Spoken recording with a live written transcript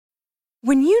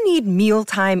When you need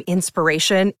mealtime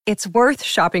inspiration, it's worth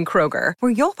shopping Kroger,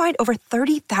 where you'll find over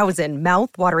 30,000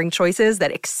 mouth-watering choices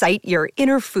that excite your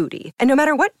inner foodie. And no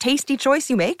matter what tasty choice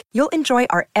you make, you'll enjoy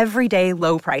our everyday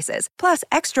low prices, plus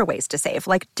extra ways to save,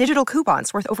 like digital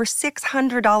coupons worth over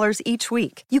 $600 each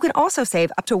week. You can also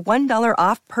save up to $1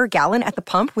 off per gallon at the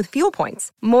pump with fuel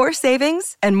points. More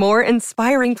savings and more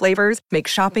inspiring flavors make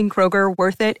shopping Kroger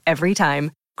worth it every time.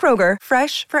 Kroger,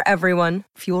 fresh for everyone.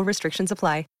 Fuel restrictions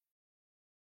apply.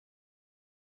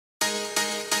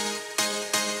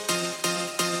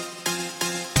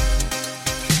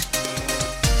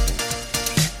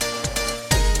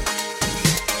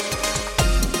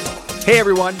 Hey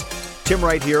everyone, Tim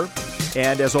Wright here,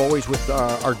 and as always with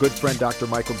our good friend Dr.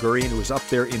 Michael Gurian, who is up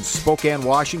there in Spokane,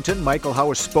 Washington. Michael, how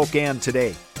is Spokane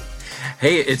today?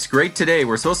 Hey, it's great today.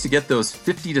 We're supposed to get those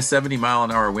 50 to 70 mile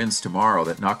an hour winds tomorrow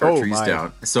that knock our trees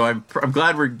down. So I'm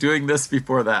glad we're doing this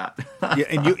before that. Yeah,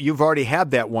 and you've already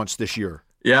had that once this year.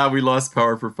 Yeah, we lost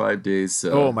power for 5 days.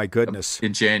 Oh my goodness!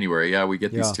 In January, yeah, we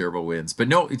get these terrible winds. But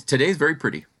no, today's very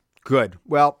pretty. Good.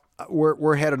 Well,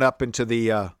 we're heading up into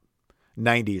the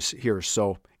 90s here,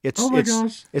 so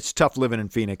it's tough living in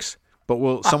Phoenix,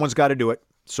 but someone's got to do it,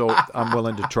 so I'm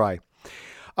willing to try.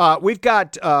 We've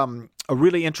got a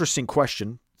really interesting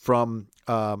question from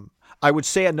I would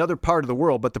say another part of the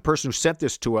world, but the person who sent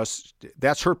this to us,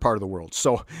 that's her part of the world,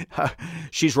 so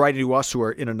she's writing to us who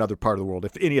are in another part of the world,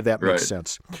 if any of that makes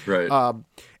sense. Right.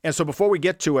 And so before we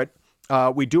get to it,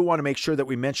 we do want to make sure that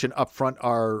we mention up front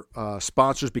our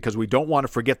sponsors, because we don't want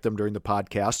to forget them during the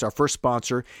podcast. Our first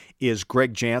sponsor is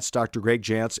Greg Jantz, Dr. Greg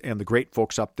Jantz, and the great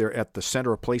folks up there at the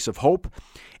Center, A Place of Hope.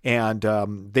 And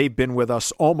they've been with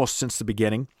us almost since the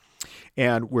beginning.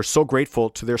 And we're so grateful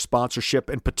to their sponsorship.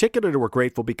 And particularly we're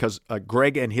grateful because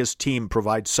Greg and his team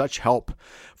provide such help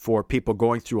for people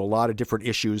going through a lot of different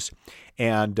issues.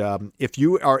 And if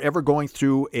you are ever going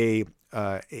through an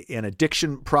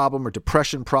addiction problem or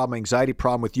depression problem, anxiety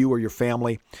problem with you or your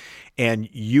family, and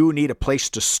you need a place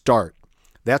to start,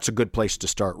 that's a good place to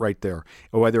start right there,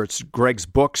 whether it's Greg's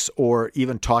books or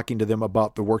even talking to them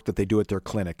about the work that they do at their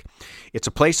clinic. It's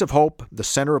a place of hope, the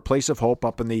Center, A Place of Hope,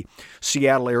 up in the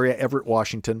Seattle area, Everett,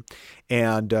 Washington.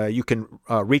 And you can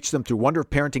reach them through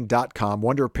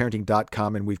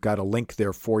wonderofparenting.com, and we've got a link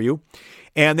there for you.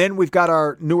 And then we've got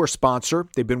our newer sponsor.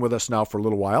 They've been with us now for a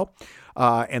little while.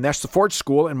 And that's the Ford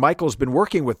School, and Michael's been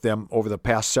working with them over the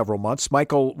past several months.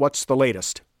 Michael, what's the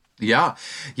latest? Yeah,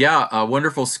 a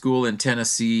wonderful school in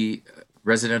Tennessee,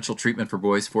 residential treatment for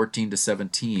boys 14 to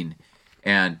 17,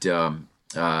 and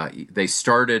they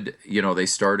started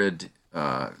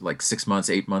like 6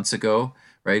 months, 8 months ago,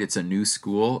 right? It's a new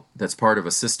school that's part of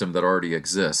a system that already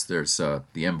exists. There's the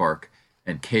Embark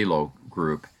and Kalo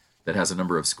group that has a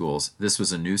number of schools. This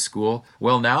was a new school.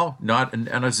 Well, now not, and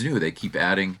it's new. They keep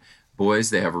adding boys.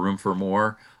 They have a room for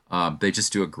more. They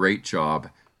just do a great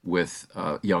job with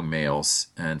young males.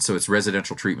 And so it's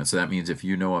residential treatment. So that means if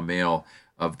you know a male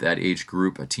of that age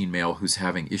group, a teen male who's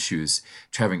having issues,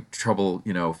 having trouble,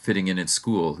 fitting in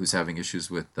school, who's having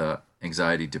issues with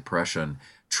anxiety, depression,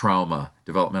 trauma,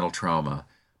 developmental trauma,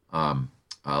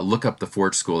 look up the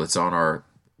Ford School. It's on our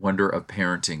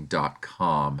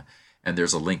wonderofparenting.com. And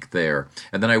there's a link there.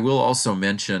 And then I will also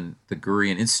mention the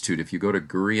Gurian Institute. If you go to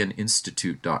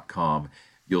GurianInstitute.com,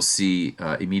 you'll see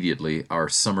immediately our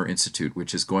Summer Institute,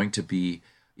 which is going to be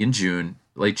in June,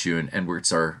 late June, and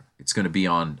it's going to be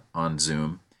on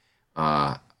Zoom,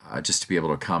 just to be able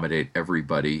to accommodate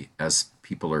everybody as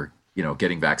people are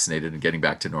getting vaccinated and getting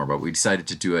back to normal. We decided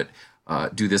to do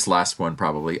this last one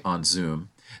probably on Zoom,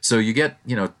 so you get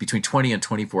between 20 and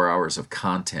 24 hours of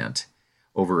content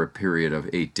over a period of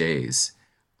 8 days,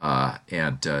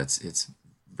 and it's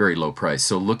very low price.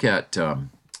 So look at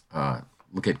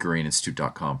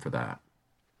GurianInstitute.com for that.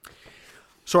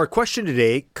 So our question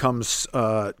today comes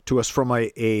to us from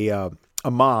a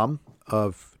mom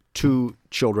of 2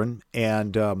 children,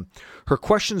 and her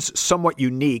question's somewhat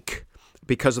unique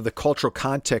because of the cultural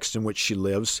context in which she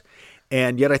lives.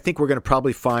 And yet I think we're going to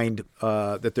probably find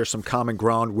that there's some common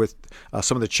ground with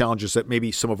some of the challenges that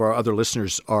maybe some of our other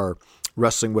listeners are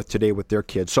wrestling with today with their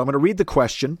kids. So I'm going to read the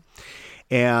question,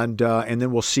 and then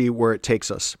we'll see where it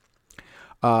takes us.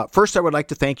 First, I would like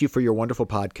to thank you for your wonderful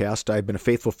podcast. I've been a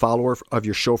faithful follower of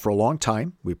your show for a long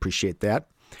time. We appreciate that.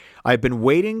 I've been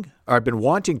wanting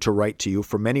to write to you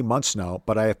for many months now,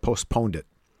 but I have postponed it.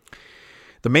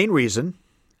 The main reason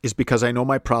is because I know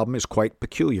my problem is quite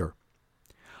peculiar.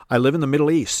 I live in the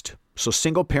Middle East, so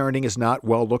single parenting is not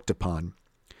well looked upon.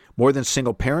 More than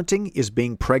single parenting is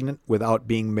being pregnant without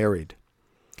being married.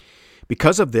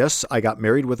 Because of this, I got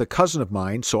married with a cousin of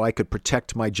mine so I could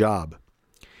protect my job.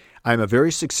 I am a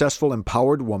very successful,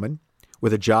 empowered woman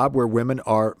with a job where women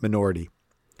are minority.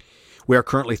 We are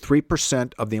currently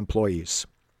 3% of the employees.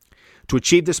 To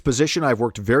achieve this position, I've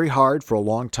worked very hard for a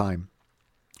long time.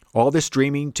 All this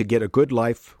dreaming to get a good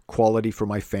life quality for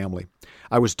my family.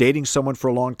 I was dating someone for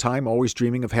a long time, always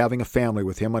dreaming of having a family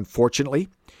with him. Unfortunately,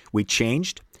 we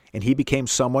changed, and he became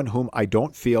someone whom I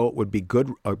don't feel would be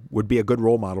a good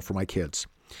role model for my kids.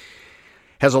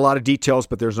 Has a lot of details,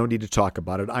 but there's no need to talk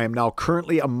about it. I am now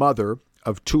currently a mother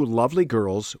of 2 lovely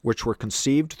girls, which were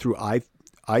conceived through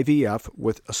IVF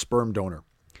with a sperm donor.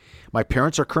 My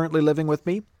parents are currently living with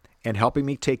me and helping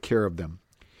me take care of them.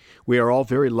 We are all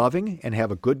very loving and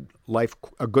have a good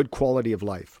quality of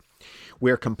life. We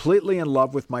are completely in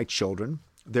love with my children.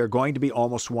 They're going to be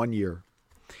almost 1 year.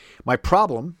 My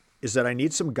problem is that I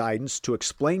need some guidance to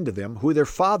explain to them who their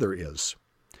father is.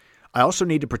 I also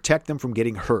need to protect them from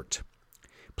getting hurt.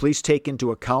 Please take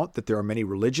into account that there are many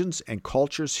religions and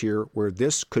cultures here where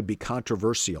this could be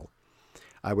controversial.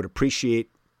 I would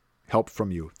appreciate help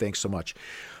from you. Thanks so much.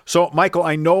 So, Michael,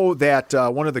 I know that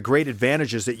one of the great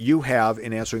advantages that you have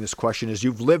in answering this question is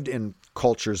you've lived in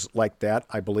cultures like that,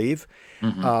 I believe.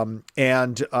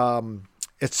 Mm-hmm.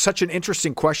 It's such an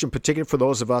interesting question, particularly for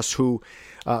those of us who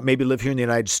maybe live here in the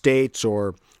United States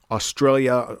or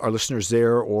Australia, our listeners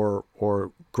there,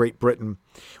 or Great Britain,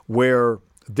 where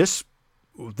this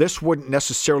wouldn't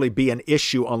necessarily be an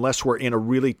issue unless we're in a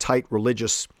really tight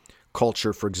religious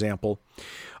culture, for example.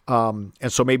 And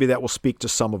so maybe that will speak to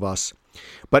some of us.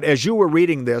 But as you were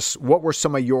reading this, what were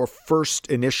some of your first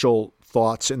initial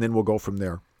thoughts? And then we'll go from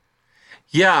there.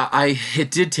 Yeah,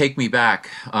 it did take me back.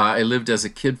 I lived as a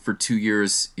kid for 2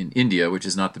 years in India, which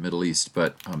is not the Middle East,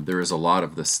 but there is a lot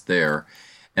of this there.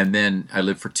 And then I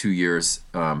lived for 2 years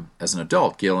as an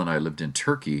adult. Gail and I lived in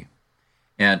Turkey.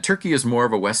 And Turkey is more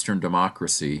of a Western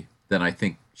democracy than I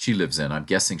think she lives in. I'm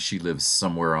guessing she lives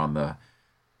somewhere on the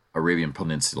Arabian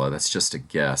Peninsula. That's just a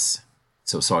guess.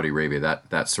 So Saudi Arabia,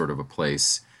 that sort of a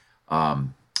place.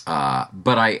 But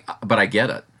I get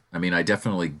it. I mean, I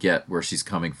definitely get where she's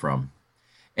coming from.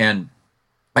 And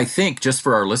I think, just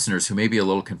for our listeners who may be a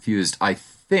little confused, I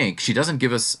think she doesn't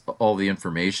give us all the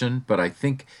information, but I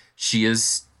think she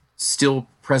is still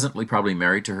presently probably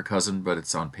married to her cousin, but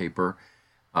it's on paper.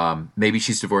 Maybe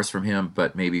she's divorced from him,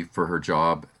 but maybe for her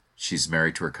job, she's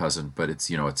married to her cousin, but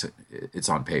it's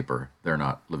on paper. They're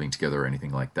not living together or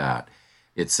anything like that.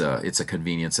 It's a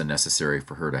convenience and necessary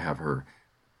for her to have her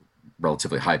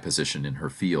relatively high position in her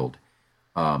field.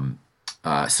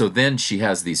 So then she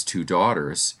has these 2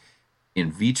 daughters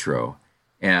in vitro,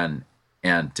 and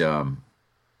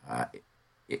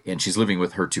she's living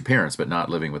with her 2 parents, but not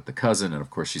living with the cousin. And of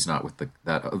course, she's not with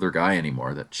that other guy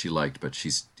anymore that she liked, but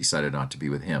she's decided not to be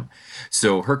with him.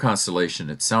 So her constellation,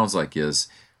 it sounds like, is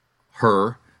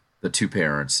her, the 2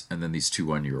 parents, and then these 2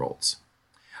 1-year-olds.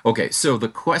 Okay, so the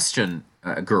question,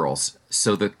 girls,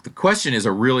 so the question is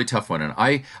a really tough one. And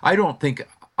I don't think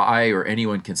I or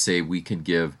anyone can say we can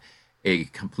give a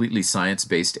completely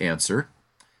science-based answer.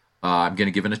 I'm going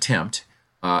to give an attempt.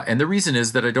 And the reason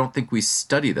is that I don't think we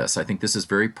study this. I think this is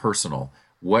very personal.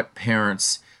 What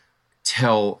parents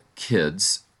tell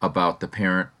kids about the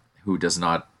parent who does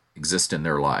not exist in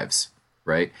their lives,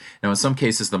 right? Now, in some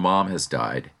cases, the mom has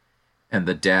died, and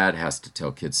the dad has to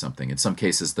tell kids something. In some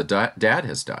cases, the dad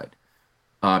has died.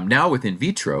 Now with in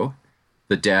vitro,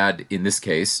 the dad, in this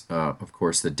case, of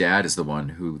course, the dad is the one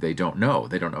who they don't know.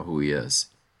 They don't know who he is.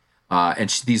 And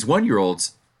these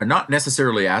 1-year-olds are not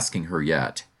necessarily asking her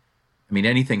yet. I mean,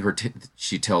 anything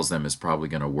she tells them is probably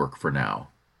going to work for now.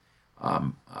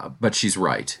 But she's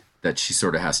right that she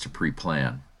sort of has to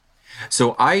pre-plan.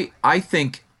 So I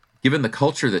think, given the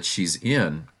culture that she's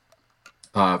in,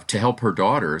 to help her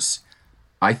daughters,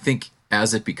 I think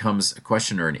as it becomes a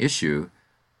question or an issue,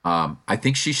 I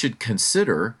think she should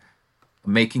consider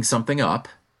making something up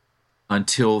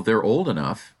until they're old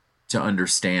enough to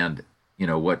understand,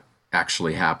 what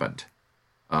actually happened,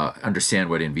 understand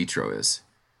what in vitro is.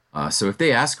 So if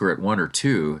they ask her at 1 or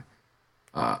 2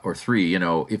 or 3,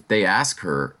 if they ask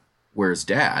her, where's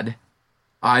dad?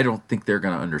 I don't think they're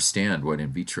going to understand what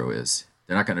in vitro is.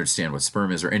 They're not going to understand what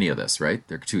sperm is or any of this, right?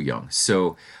 They're too young.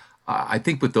 So I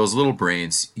think with those little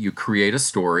brains, you create a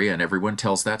story and everyone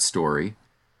tells that story.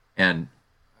 And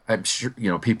I'm sure,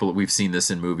 people, we've seen this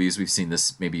in movies. We've seen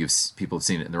this, maybe people have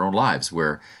seen it in their own lives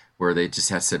where they just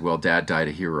have said, well, dad died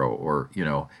a hero. Or,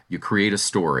 you create a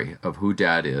story of who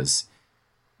dad is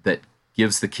that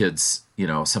gives the kids,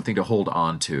 something to hold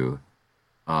on to,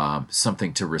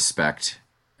 something to respect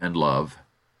and love.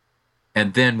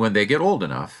 And then when they get old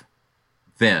enough,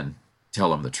 then tell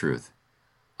them the truth.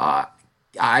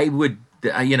 I would,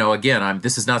 again,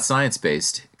 this is not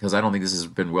science-based because I don't think this has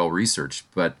been well researched,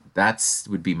 but that's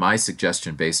would be my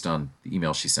suggestion based on the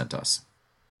email she sent us.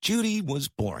 Judy was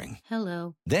boring.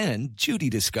 Hello. Then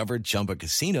Judy discovered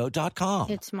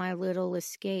ChumbaCasino.com. It's my little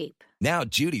escape. Now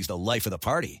Judy's the life of the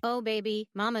party. Oh, baby,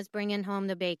 mama's bringing home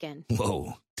the bacon.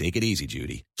 Whoa, take it easy,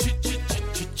 Judy.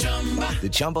 The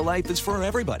Chumba life is for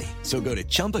everybody. So go to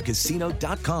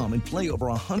ChumbaCasino.com and play over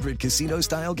 100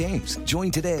 casino-style games. Join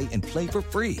today and play for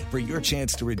free for your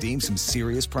chance to redeem some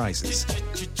serious prizes.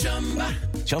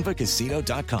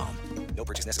 ChumbaCasino.com. No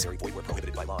purchase necessary. Void where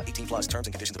prohibited by law. 18 plus terms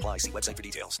and conditions apply. See website for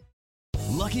details.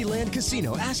 Lucky Land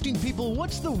Casino, asking people,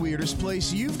 what's the weirdest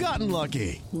place you've gotten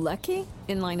lucky? Lucky?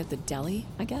 In line at the deli,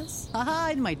 I guess?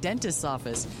 Aha, in my dentist's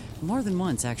office. More than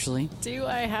once, actually. Do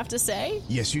I have to say?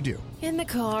 Yes, you do. In the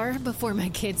car before my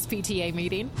kids' PTA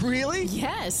meeting. Really?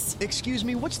 Yes. Excuse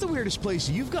me, what's the weirdest place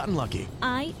you've gotten lucky?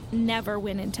 I never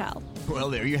win and tell.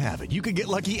 Well, there you have it. You can get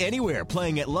lucky anywhere,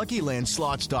 playing at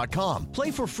LuckyLandSlots.com.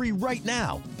 Play for free right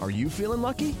now. Are you feeling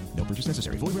lucky? No purchase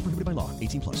necessary. Void where prohibited by law.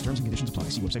 18 plus. Terms and conditions apply.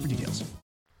 See website for details.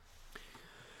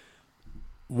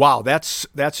 Wow, that's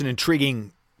an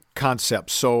intriguing concept.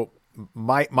 So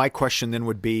my question then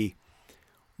would be,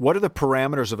 what are the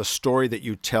parameters of a story that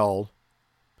you tell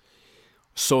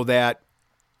so that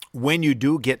when you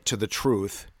do get to the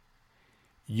truth,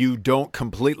 you don't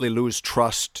completely lose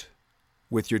trust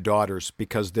with your daughters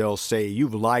because they'll say,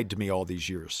 you've lied to me all these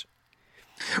years?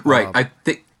 Right. I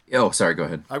think. Oh, sorry. Go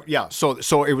ahead. Yeah.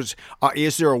 So it was.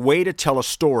 Is there a way to tell a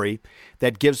story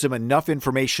that gives them enough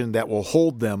information that will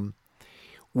hold them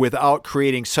without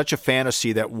creating such a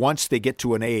fantasy that once they get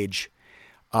to an age,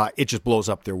 it just blows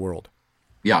up their world?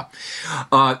 Yeah.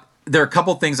 There are a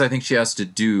couple things I think she has to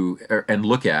do and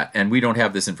look at, and we don't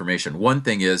have this information. One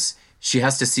thing is she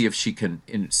has to see if she can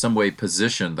in some way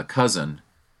position the cousin,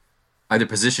 either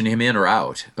position him in or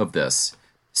out of this.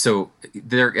 So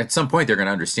at some point they're going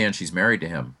to understand she's married to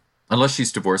him, unless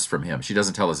she's divorced from him. She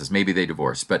doesn't tell us this. Maybe they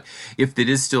divorced. But if it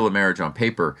is still a marriage on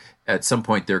paper, at some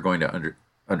point they're going to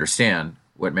understand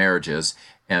what marriage is,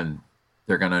 and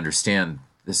they're going to understand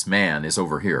this man is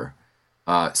over here.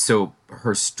 So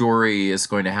her story is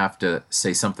going to have to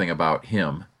say something about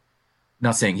him.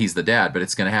 Not saying he's the dad, but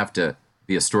it's going to have to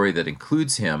be a story that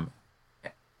includes him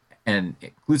and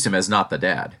includes him as not the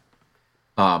dad.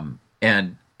 And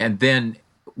then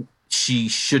she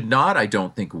should not, I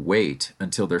don't think, wait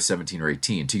until they're 17 or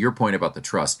 18. To your point about the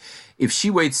trust, if she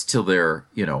waits till they're,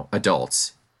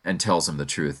 adults and tells them the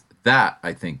truth, that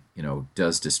I think,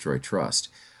 does destroy trust.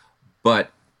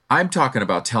 But I'm talking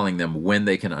about telling them when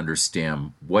they can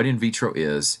understand what in vitro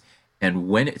is and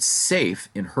when it's safe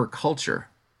in her culture.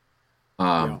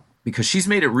 Because she's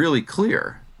made it really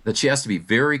clear that she has to be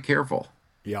very careful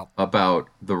about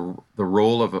the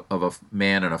role of a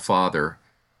man and a father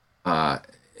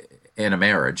in a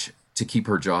marriage to keep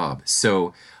her job.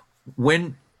 So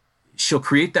when she'll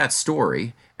create that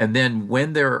story, and then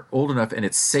when they're old enough and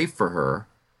it's safe for her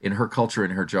in her culture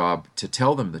and her job to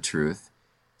tell them the truth,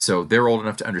 so they're old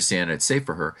enough to understand and it's safe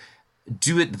for her,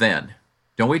 do it then.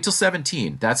 Don't wait till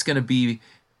 17. That's going to be,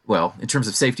 well, in terms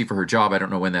of safety for her job, I don't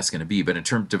know when that's going to be, but in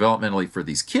terms developmentally for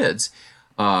these kids,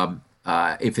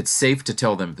 if it's safe to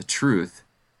tell them the truth,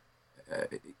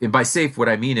 and by safe, what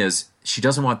I mean is she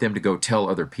doesn't want them to go tell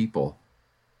other people.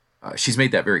 She's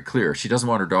made that very clear. She doesn't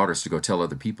want her daughters to go tell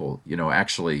other people,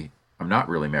 actually, I'm not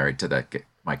really married to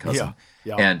my cousin.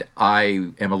 Yeah. And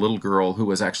I am a little girl who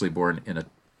was actually born in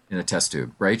a test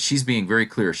tube, right? She's being very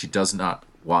clear. She does not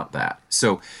want that.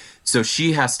 So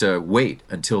she has to wait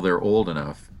until they're old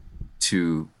enough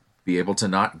to be able to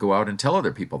not go out and tell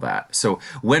other people that. So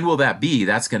when will that be?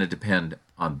 That's going to depend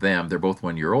on them. They're both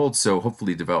 1 year old, so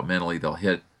hopefully developmentally they'll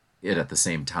hit it at the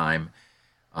same time,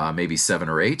 maybe 7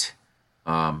 or 8.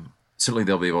 Certainly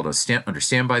they'll be able to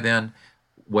understand by then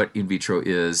what in vitro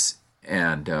is,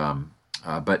 and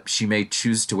but she may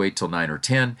choose to wait till 9 or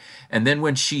 10, and then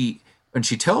when she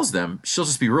tells them, she'll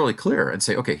just be really clear and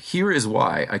say, okay, here is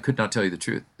why I could not tell you the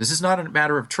truth. This is not a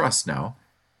matter of trust now.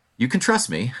 You can trust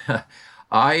me.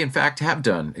 I, in fact, have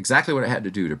done exactly what I had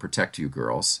to do to protect you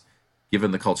girls,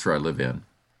 given the culture I live in.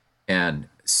 And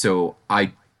so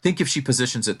I think if she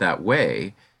positions it that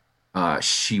way,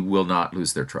 she will not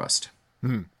lose their trust.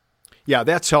 Yeah,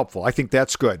 that's helpful. I think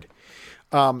that's good.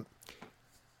 We're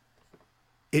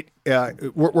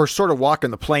sort of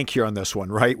walking the plank here on this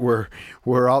one, right?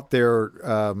 We're out there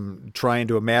trying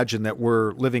to imagine that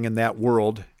we're living in that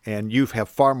world, and you have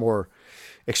far more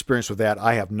experience with that.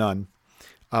 I have none.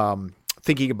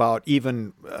 Thinking about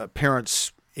even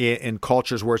parents in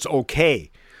cultures where it's okay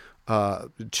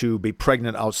to be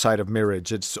pregnant outside of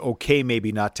marriage. It's okay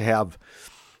maybe not to have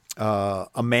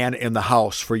a man in the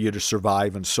house for you to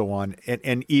survive and so on.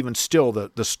 And even still,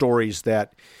 the stories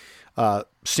that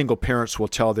single parents will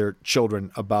tell their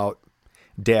children about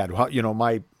dad.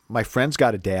 My friend's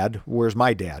got a dad. Where's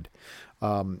my dad?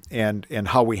 And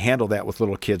how we handle that with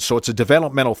little kids. So it's a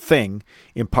developmental thing,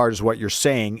 in part, is what you're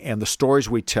saying. And the stories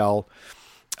we tell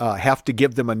have to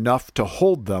give them enough to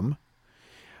hold them,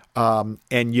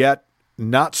 and yet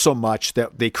not so much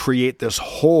that they create this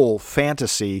whole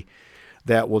fantasy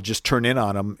that will just turn in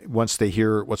on them once they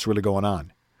hear what's really going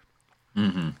on.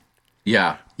 Mm-hmm.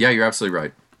 Yeah, you're absolutely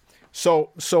right.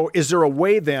 So is there a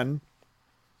way then?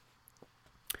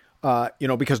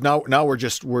 Because now we're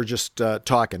just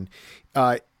talking.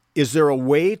 Is there a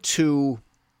way to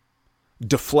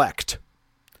deflect,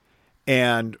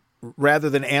 and rather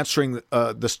than answering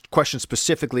this question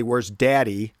specifically, where's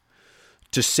Daddy,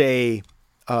 to say,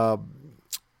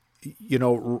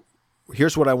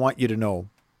 here's what I want you to know.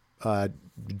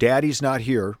 Daddy's not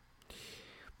here,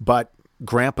 but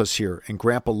Grandpa's here, and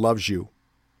Grandpa loves you.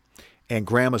 And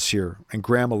Grandma's here, and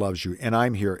Grandma loves you, and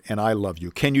I'm here, and I love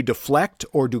you. Can you deflect,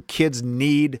 or do kids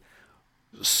need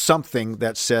something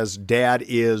that says Dad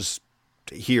is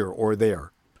here or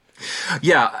there?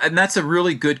 Yeah, and that's a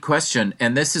really good question.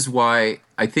 And this is why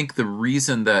I think the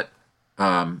reason that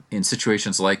in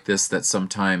situations like this, that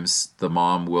sometimes the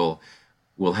mom will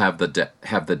have the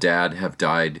dad have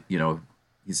died.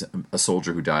 He's a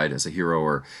soldier who died as a hero,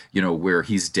 or where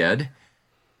he's dead,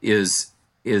 is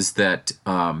that.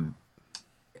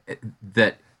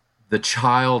 That the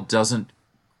child doesn't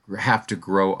have to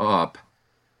grow up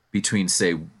between,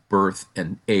 say, birth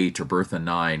and 8 or birth and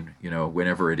 9,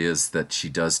 whenever it is that she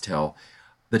does tell.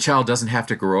 The child doesn't have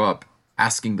to grow up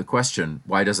asking the question,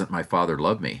 why doesn't my father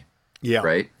love me? Yeah.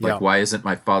 Right? Why isn't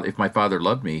my father, if my father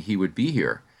loved me, he would be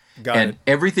here. Got it.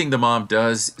 Everything the mom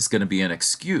does is going to be an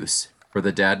excuse for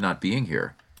the dad not being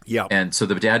here. Yeah. And so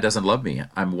the dad doesn't love me.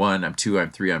 I'm 1, I'm 2,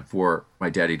 I'm 3, I'm 4. My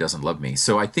daddy doesn't love me.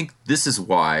 So I think this is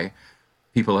why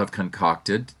people have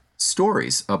concocted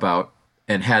stories about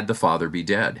and had the father be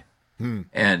dead.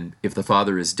 And if the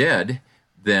father is dead,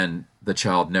 then the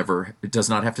child does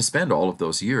not have to spend all of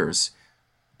those years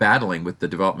battling with the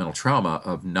developmental trauma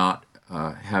of not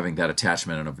having that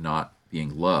attachment and of not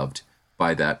being loved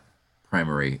by that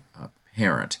primary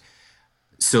parent.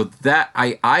 So that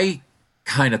I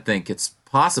kind of think it's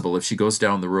possible if she goes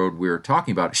down the road we're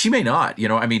talking about. She may not,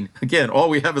 again, all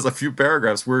we have is a few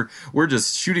paragraphs. We're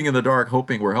just shooting in the dark,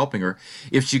 hoping we're helping her.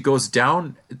 If she goes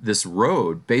down this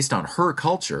road based on her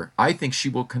culture, I think she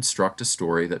will construct a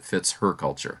story that fits her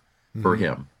culture for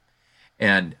him.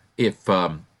 And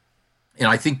and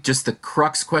I think just the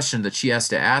crux question that she has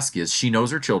to ask is, she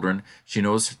knows her children, she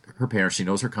knows her parents, she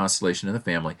knows her constellation in the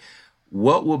family.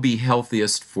 What will be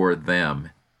healthiest for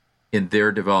them in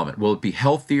their development? Will it be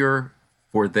healthier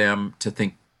for them to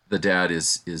think the dad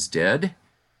is dead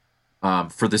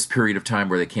for this period of time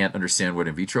where they can't understand what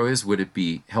in vitro is? Would it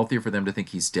be healthier for them to think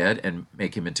he's dead and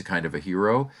make him into kind of a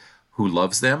hero who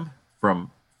loves them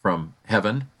from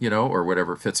heaven, or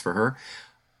whatever fits for her?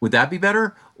 Would that be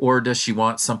better? Or does she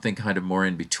want something kind of more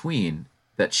in between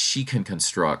that she can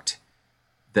construct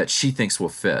that she thinks will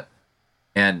fit?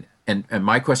 And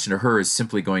my question to her is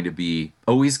simply going to be,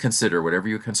 always consider, whatever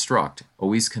you construct,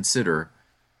 always consider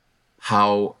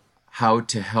how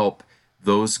to help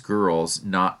those girls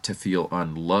not to feel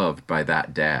unloved by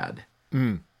that dad.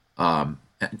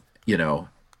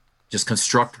 Just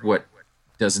construct what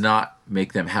does not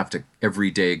make them have to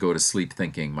every day go to sleep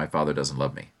thinking my father doesn't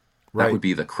love me. Right. That would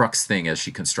be the crux thing as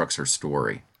she constructs her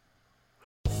story.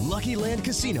 Lucky Land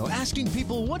Casino, asking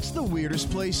people, what's the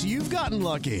weirdest place you've gotten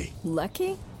lucky?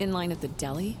 Lucky? In line at the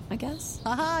deli, I guess?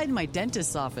 Aha, in my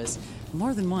dentist's office.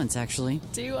 More than once, actually.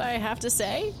 Do I have to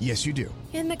say? Yes, you do.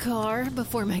 In the car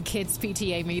before my kids'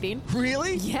 PTA meeting.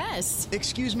 Really? Yes.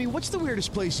 Excuse me, what's the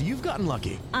weirdest place you've gotten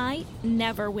lucky? I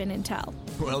never win and tell.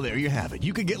 Well, there you have it.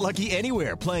 You can get lucky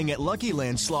anywhere, playing at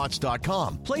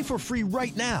LuckyLandSlots.com. Play for free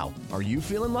right now. Are you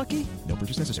feeling lucky? No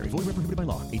purchase necessary. Void where prohibited by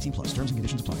law. 18+. Terms and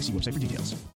conditions apply. See website for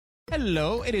details.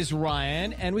 Hello, it is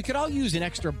Ryan, and we could all use an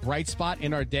extra bright spot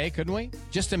in our day, couldn't we?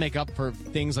 Just to make up for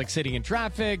things like sitting in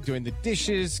traffic, doing the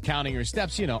dishes, counting your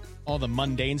steps, all the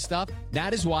mundane stuff.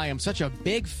 That is why I'm such a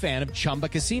big fan of Chumba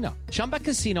Casino. Chumba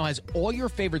Casino has all your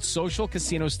favorite social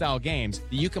casino-style games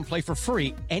that you can play for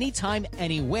free anytime,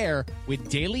 anywhere with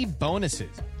daily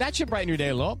bonuses. That should brighten your day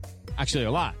a little. Actually,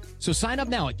 a lot. So sign up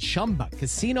now at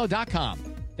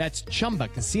ChumbaCasino.com. That's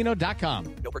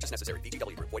ChumbaCasino.com. No purchase necessary.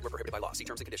 VGW Group. Void where prohibited by law. See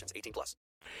terms and conditions. 18+.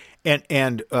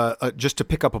 And just to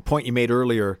pick up a point you made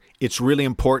earlier, it's really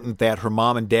important that her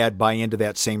mom and dad buy into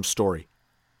that same story.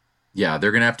 Yeah,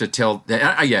 they're going to have to tell.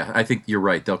 Yeah, I think you're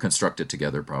right. They'll construct it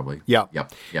together probably. Yeah.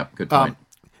 Yep. Good point.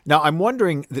 Now, I'm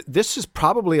wondering, this is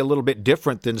probably a little bit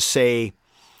different than, say,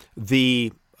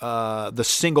 the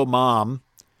single mom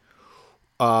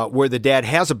where the dad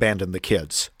has abandoned the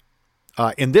kids.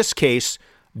 In this case,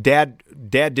 dad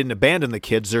didn't abandon the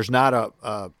kids. There's not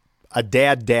a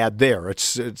dad there.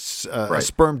 It's Right. a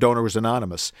sperm donor who's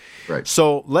anonymous. Right.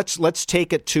 So let's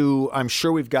take it to, I'm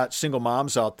sure we've got single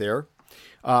moms out there,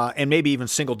 and maybe even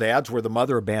single dads where the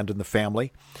mother abandoned the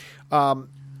family.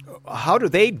 How do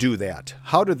they do that?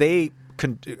 How do they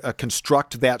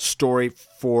construct that story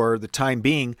for the time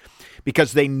being?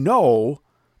 Because they know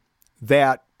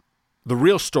that the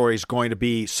real story is going to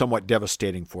be somewhat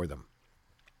devastating for them.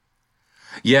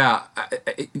 Yeah,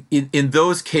 in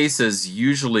those cases,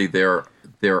 usually they're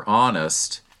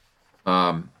honest.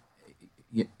 Well,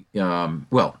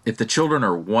 if the children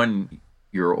are 1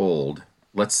 year old,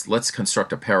 let's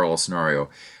construct a parallel scenario.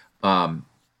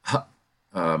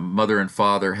 Mother and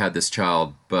father had this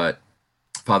child, but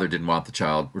father didn't want the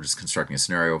child. We're just constructing a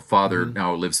scenario. Father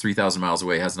now lives 3,000 miles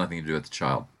away, has nothing to do with the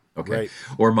child. Okay. Right.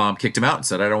 Or mom kicked him out and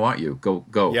said, I don't want you. Go.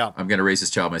 Yeah. I'm going to raise this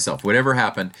child myself. Whatever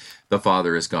happened, the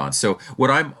father is gone. So what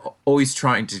I'm always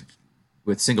trying to,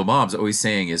 with single moms, always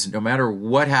saying is no matter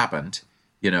what happened,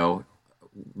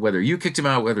 whether you kicked him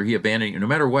out, whether he abandoned you, no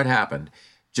matter what happened,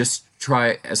 just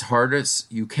try as hard as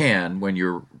you can when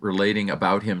you're relating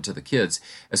about him to the kids,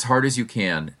 as hard as you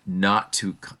can not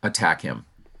to attack him.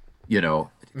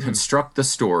 Construct the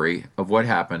story of what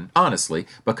happened honestly,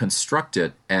 but construct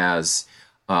it as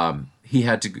he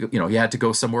had to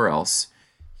go somewhere else.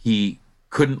 He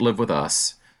couldn't live with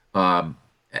us.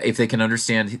 If they can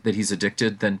understand that he's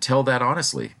addicted, then tell that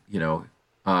honestly.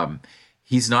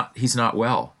 He's not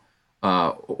well.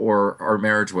 Or our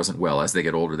marriage wasn't well. As they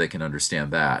get older, they can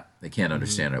understand that. They can't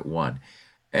understand it one.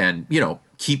 And,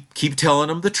 keep telling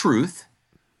them the truth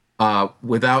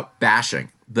without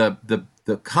bashing.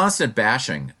 The constant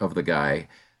bashing of the guy,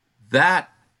 that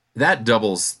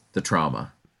doubles the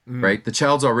trauma, right? The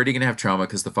child's already going to have trauma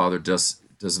because the father does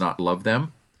not love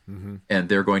them. And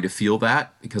they're going to feel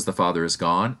that because the father is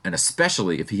gone. And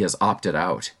especially if he has opted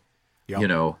out,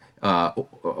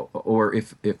 or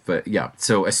if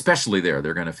so especially they're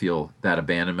going to feel that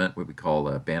abandonment, what we call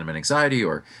abandonment anxiety,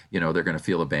 or they're going to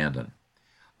feel abandoned.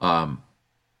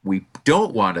 We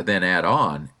don't want to then add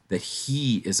on that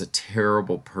he is a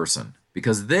terrible person,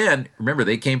 because then remember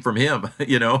they came from him,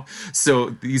 so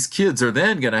these kids are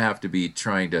then going to have to be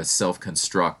trying to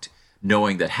self-construct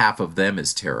knowing that half of them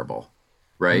is terrible,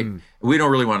 right? We don't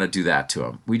really want to do that to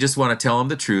them. We just want to tell them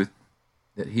the truth,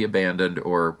 that he abandoned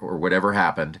or whatever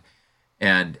happened,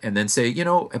 and then say,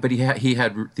 but he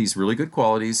had these really good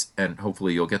qualities, and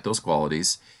hopefully you'll get those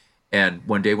qualities. And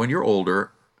one day when you're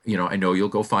older, I know you'll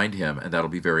go find him, and that'll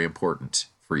be very important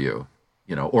for you,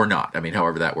 or not. I mean,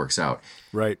 however that works out.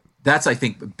 Right. That's, I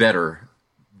think, better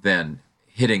than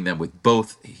hitting them with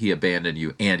both he abandoned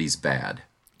you and he's bad.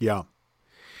 Yeah.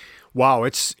 Wow.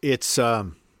 It's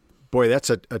boy, that's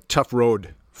a tough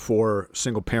road for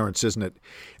single parents, isn't it?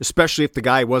 Especially if the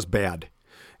guy was bad,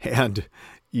 and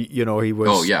he was.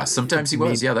 Oh yeah, sometimes he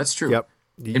was. Yeah, that's true. Yep.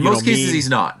 In most cases he's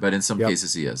not, but in some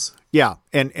cases he is. Yeah,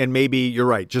 and maybe you're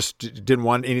right. Just didn't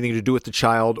want anything to do with the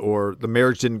child, or the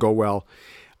marriage didn't go well.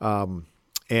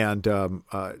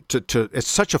 It's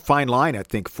such a fine line, I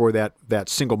think, for that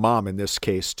single mom in this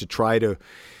case, to try to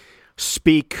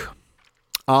speak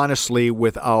honestly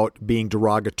without being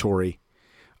derogatory.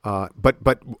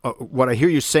 But what I hear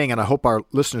you saying, and I hope our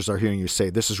listeners are hearing you say,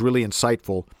 this is really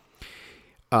insightful.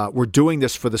 We're doing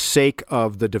this for the sake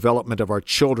of the development of our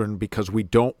children, because we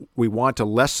want to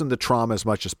lessen the trauma as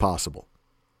much as possible.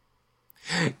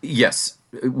 Yes,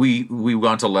 we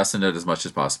want to lessen it as much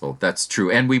as possible. That's true.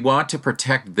 And we want to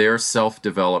protect their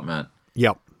self-development.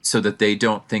 Yep. So that they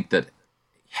don't think that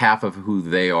half of who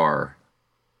they are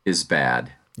is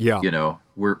bad. Yeah.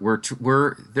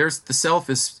 There's the self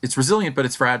it's resilient, but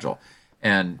it's fragile.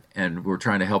 And we're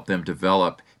trying to help them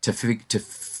develop to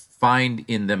find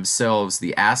in themselves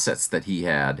the assets that he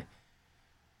had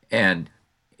and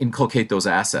inculcate those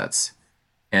assets.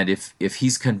 And if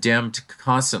he's condemned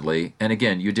constantly, and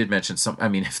again, you did mention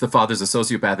if the father's a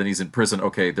sociopath and he's in prison,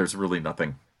 okay, there's really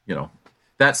nothing,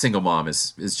 that single mom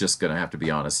is just going to have to be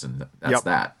honest, and that's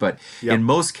that. But in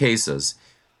most cases,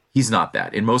 he's not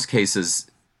that. In most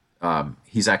cases,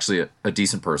 he's actually a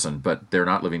decent person, but they're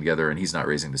not living together and he's not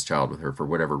raising this child with her for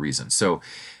whatever reason. So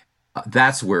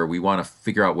that's where we want to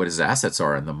figure out what his assets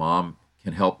are. And the mom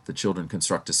can help the children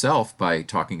construct a self by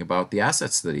talking about the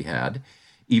assets that he had,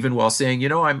 even while saying,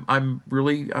 I'm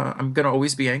really, I'm going to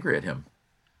always be angry at him.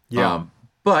 Yeah.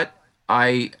 But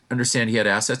I understand he had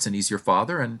assets and he's your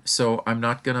father, and so I'm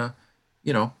not gonna,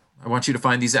 I want you to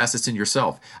find these assets in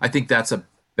yourself. I think that's a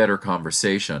better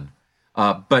conversation.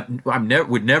 But I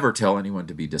would never tell anyone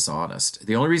to be dishonest.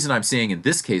 The only reason I'm saying in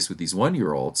this case with these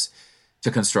 1-year-olds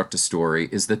to construct a story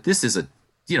is that this is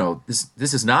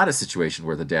this is not a situation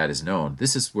where the dad is known.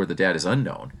 This is where the dad is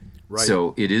unknown. Right.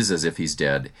 So it is as if he's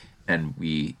dead, and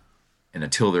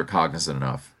until they're cognizant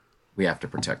enough, we have to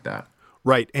protect that.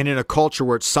 Right. And in a culture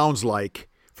where it sounds like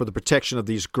for the protection of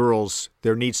these girls,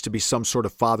 there needs to be some sort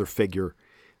of father figure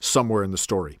somewhere in the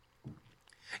story.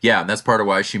 Yeah, and that's part of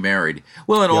why she married.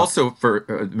 Well, and also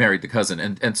for married the cousin,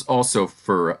 and it's also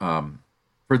for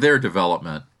their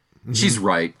development. Mm-hmm. She's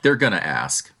right. They're going to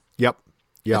ask. Yep.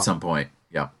 At some point.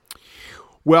 Yeah.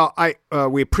 Well,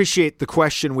 we appreciate the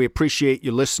question. We appreciate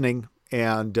you listening,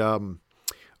 and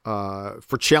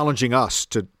for challenging us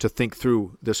to think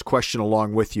through this question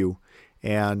along with you.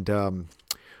 And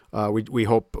we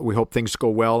hope things go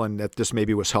well, and that this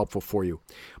maybe was helpful for you.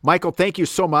 Michael, thank you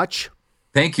so much.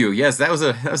 Thank you. Yes, that was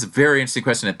a very interesting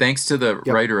question, and thanks to the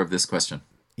writer of this question.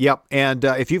 Yep. And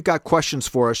if you've got questions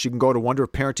for us, you can go to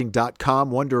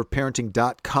wonderofparenting.com,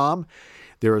 wonderofparenting.com.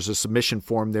 There is a submission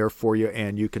form there for you,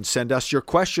 and you can send us your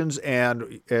questions.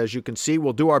 And as you can see,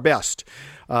 we'll do our best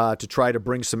to try to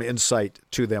bring some insight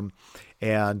to them.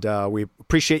 And we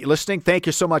appreciate you listening. Thank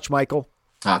you so much, Michael.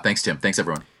 Thanks, Tim. Thanks,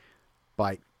 everyone.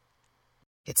 Bye.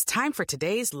 It's time for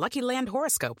today's Lucky Land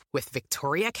horoscope with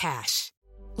Victoria Cash.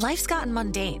 Life's gotten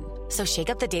mundane, so shake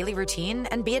up the daily routine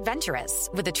and be adventurous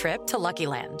with a trip to Lucky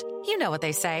Land. You know what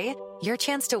they say, your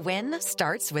chance to win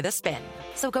starts with a spin.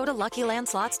 So go to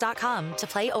LuckyLandSlots.com to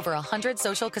play over 100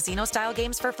 social casino-style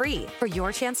games for free for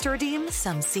your chance to redeem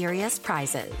some serious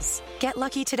prizes. Get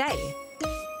lucky today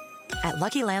at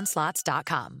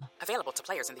LuckyLandSlots.com. Available to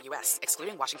players in the U.S.,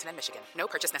 excluding Washington and Michigan. No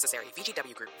purchase necessary.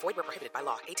 VGW Group. Void where prohibited by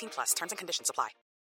law. 18+. Terms and conditions apply.